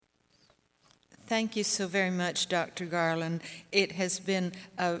Thank you so very much, Dr. Garland. It has been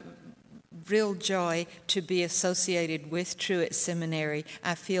a real joy to be associated with Truett Seminary.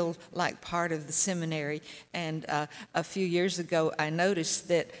 I feel like part of the seminary, and a few years ago I noticed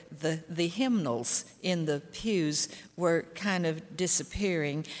that the hymnals in the pews were kind of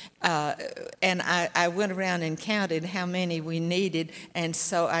disappearing, and I went around and counted how many we needed, and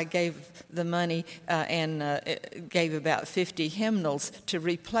so I gave the money and gave about 50 hymnals to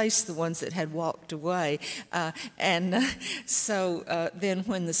replace the ones that had walked away. So then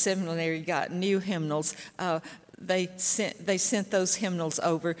when the seminary got new hymnals, they sent those hymnals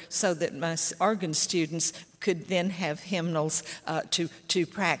over so that my organ students could then have hymnals to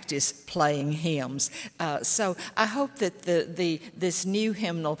practice playing hymns. So I hope that this new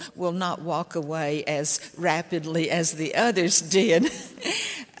hymnal will not walk away as rapidly as the others did.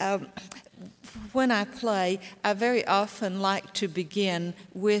 When I play, I very often like to begin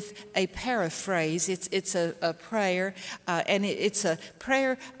with a paraphrase. It's a prayer, and it's a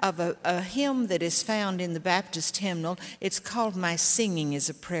prayer of a hymn that is found in the Baptist hymnal. It's called "My Singing is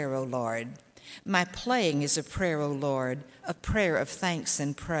a Prayer, O Lord. My playing is a prayer, O Lord, a prayer of thanks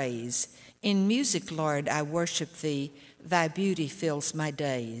and praise. In music, Lord, I worship Thee. Thy beauty fills my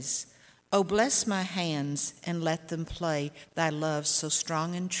days. O bless my hands and let them play Thy love so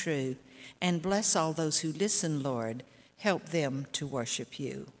strong and true. And bless all those who listen, Lord. Help them to worship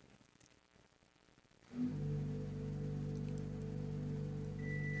You."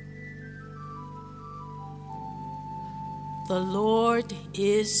 The Lord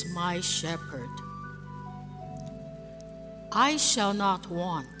is my shepherd. I shall not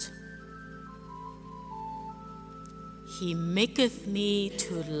want. He maketh me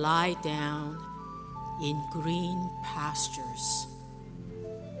to lie down in green pastures.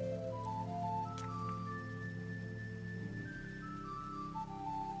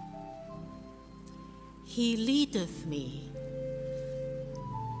 He leadeth me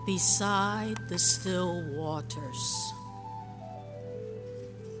beside the still waters.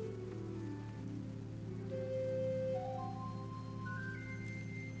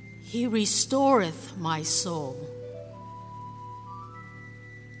 He restoreth my soul.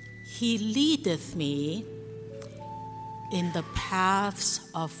 He leadeth me in the paths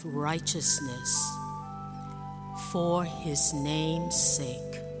of righteousness for His name's sake.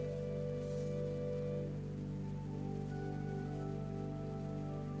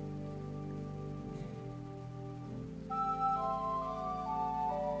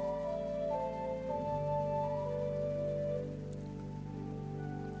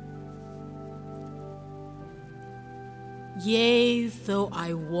 Yea, though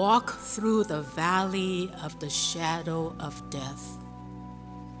I walk through the valley of the shadow of death,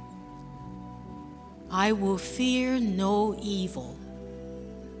 I will fear no evil,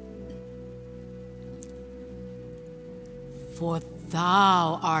 for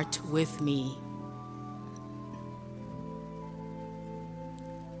Thou art with me.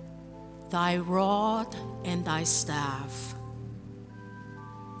 Thy rod and Thy staff,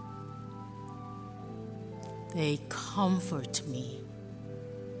 they comfort me.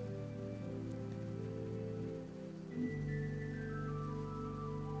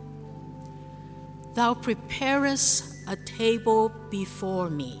 Thou preparest a table before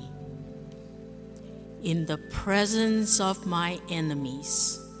me in the presence of my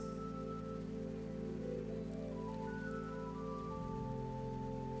enemies.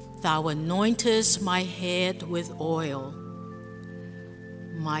 Thou anointest my head with oil.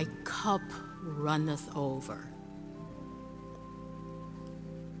 My cup runneth over.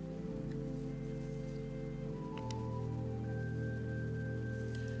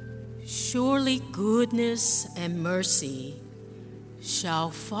 Surely goodness and mercy shall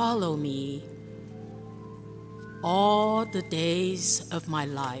follow me all the days of my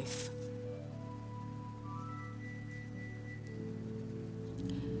life,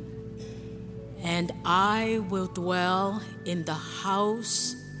 and I will dwell in the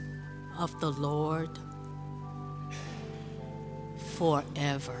house of the Lord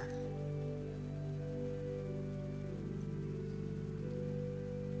forever.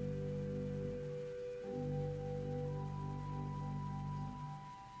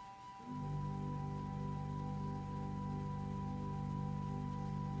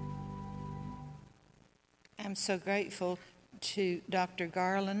 I'm so grateful to Dr.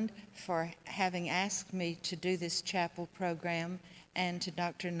 Garland for having asked me to do this chapel program, and to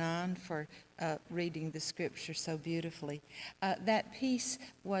Dr. Nahn for reading the scripture so beautifully. That piece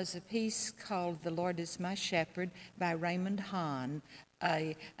was a piece called "The Lord is My Shepherd" by Raymond Hahn,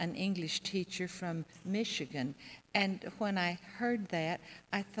 an English teacher from Michigan. And when I heard that,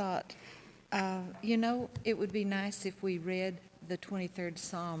 I thought, It would be nice if we read the 23rd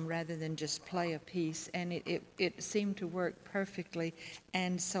Psalm rather than just play a piece, and it seemed to work perfectly,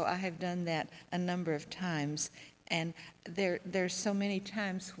 and so I have done that a number of times. And there's so many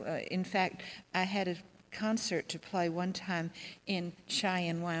times, in fact, I had a concert to play one time in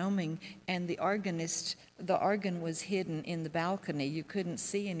Cheyenne, Wyoming, and the organ was hidden in the balcony. You couldn't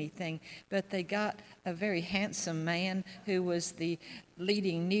see anything, but they got a very handsome man who was the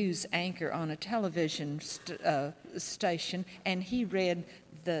leading news anchor on a television station, and he read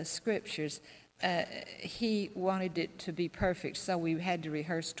the scriptures. He wanted it to be perfect, so we had to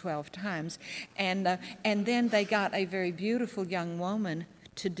rehearse 12 times. And then they got a very beautiful young woman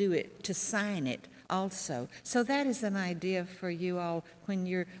to do it, to sign it also. So that is an idea for you all when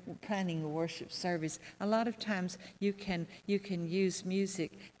you're planning a worship service. A lot of times you can use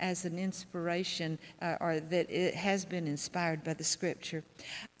music as an inspiration, or that it has been inspired by the Scripture.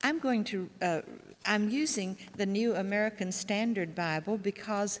 I'm using the New American Standard Bible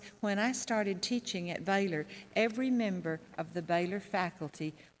because when I started teaching at Baylor, every member of the Baylor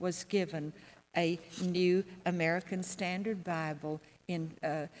faculty was given a New American Standard Bible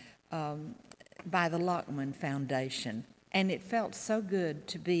by the Lockman Foundation. And it felt so good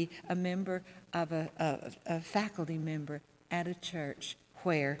to be a member of a faculty member at a church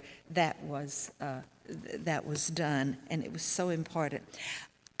where that was done, and it was so important.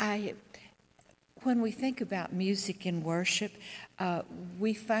 When we think about music in worship,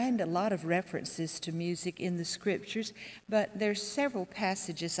 we find a lot of references to music in the Scriptures, but there's several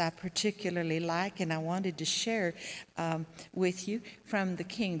passages I particularly like, and I wanted to share with you from the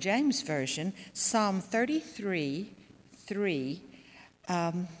King James Version. Psalm 33:3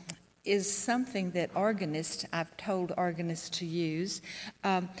 is something that I've told organists to use.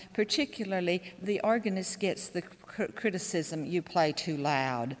 Particularly, the organist gets the criticism, you play too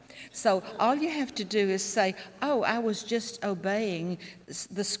loud. So all you have to do is say, I was just obeying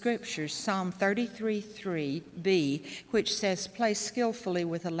the Scriptures, Psalm 33:3b, which says, play skillfully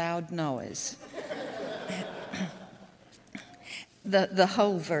with a loud noise. The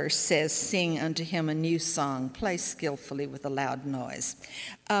whole verse says, sing unto him a new song, play skillfully with a loud noise.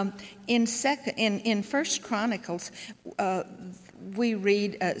 In 1 Chronicles, we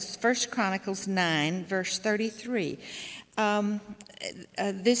read 1 Chronicles 9, verse 33.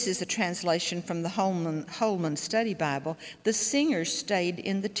 This is a translation from the Holman Study Bible. The singers stayed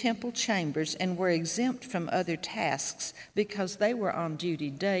in the temple chambers and were exempt from other tasks because they were on duty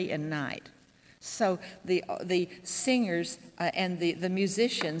day and night. So the singers and the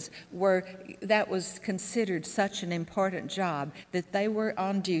musicians that was considered such an important job that they were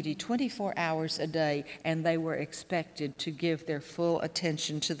on duty 24 hours a day, and they were expected to give their full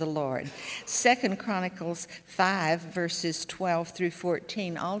attention to the Lord. 2 Chronicles 5, verses 12 through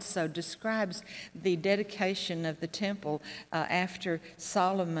 14 also describes the dedication of the temple after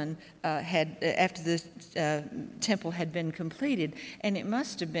after the temple had been completed, and it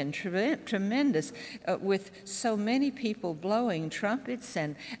must have been tremendous with so many people blowing trumpets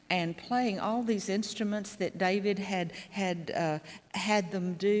and playing all these instruments that David had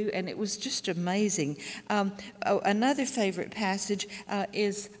them do, and it was just amazing. Another favorite passage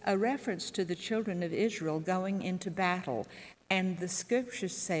is a reference to the children of Israel going into battle, and the Scripture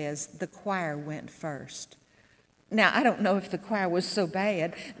says the choir went first. Now, I don't know if the choir was so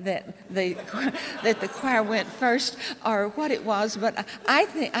bad that the choir went first or what it was, but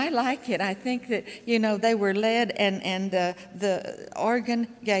I like it. I think that, they were led, and the organ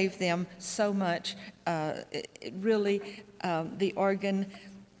gave them so much. The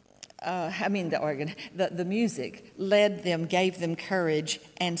music led them, gave them courage,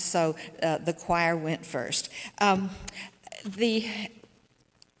 and so the choir went first.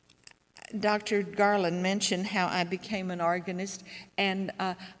 Dr. Garland mentioned how I became an organist, and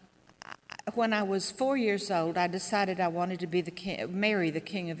when I was 4 years old, I decided I wanted to marry the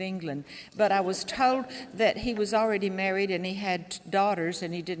King of England. But I was told that he was already married and he had daughters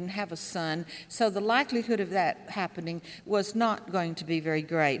and he didn't have a son. So the likelihood of that happening was not going to be very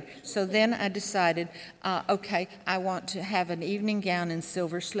great. So then I decided, I want to have an evening gown and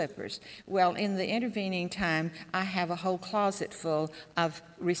silver slippers. Well, in the intervening time, I have a whole closet full of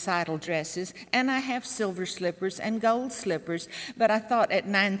recital dresses, and I have silver slippers and gold slippers. But I thought at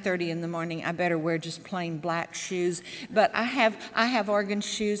 9:30 in the morning, I better wear just plain black shoes. But I have organ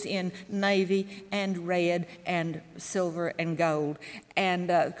shoes in navy and red and silver and gold. And,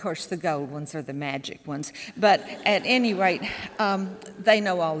 of course, the gold ones are the magic ones. But at any rate, they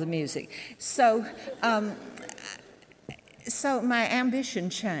know all the music. So my ambition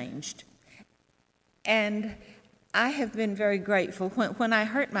changed. And I have been very grateful. When I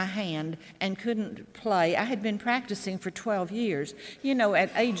hurt my hand and couldn't play, I had been practicing for 12 years. You know,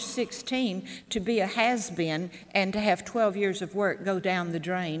 at age 16, to be a has-been and to have 12 years of work go down the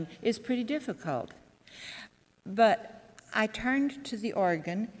drain is pretty difficult. But I turned to the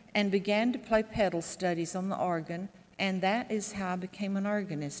organ and began to play pedal studies on the organ, and that is how I became an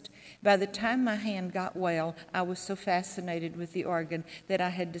organist. By the time my hand got well, I was so fascinated with the organ that I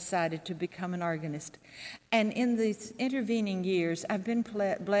had decided to become an organist. And in these intervening years, I've been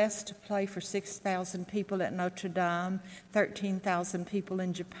blessed to play for 6,000 people at Notre Dame, 13,000 people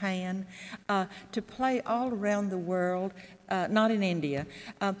in Japan, to play all around the world, not in India,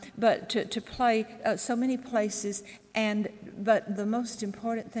 but to play so many places. But the most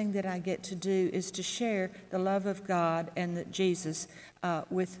important thing that I get to do is to share the love of God and that Jesus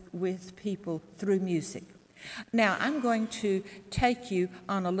with people through music. Now, I'm going to take you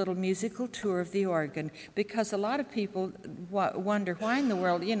on a little musical tour of the organ, because a lot of people wonder why in the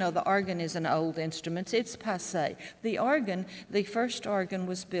world, the organ is an old instrument. It's passé. The first organ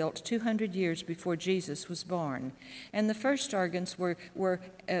was built 200 years before Jesus was born. And the first organs were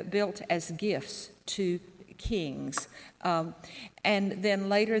built as gifts to kings. And then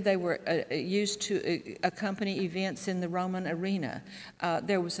later they were used to accompany events in the Roman arena.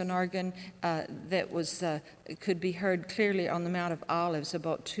 There was an organ that could be heard clearly on the Mount of Olives,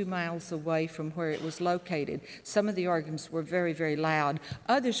 about 2 miles away from where it was located. Some of the organs were very, very loud.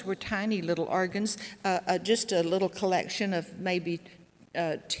 Others were tiny little organs, just a little collection of maybe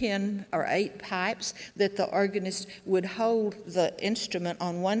 10 or 8 pipes that the organist would hold the instrument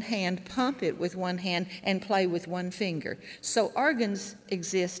on one hand, pump it with one hand, and play with one finger. So organs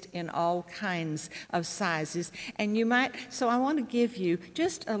exist in all kinds of sizes, and so I want to give you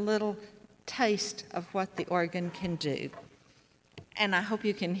just a little taste of what the organ can do. And I hope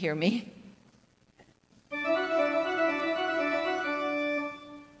you can hear me.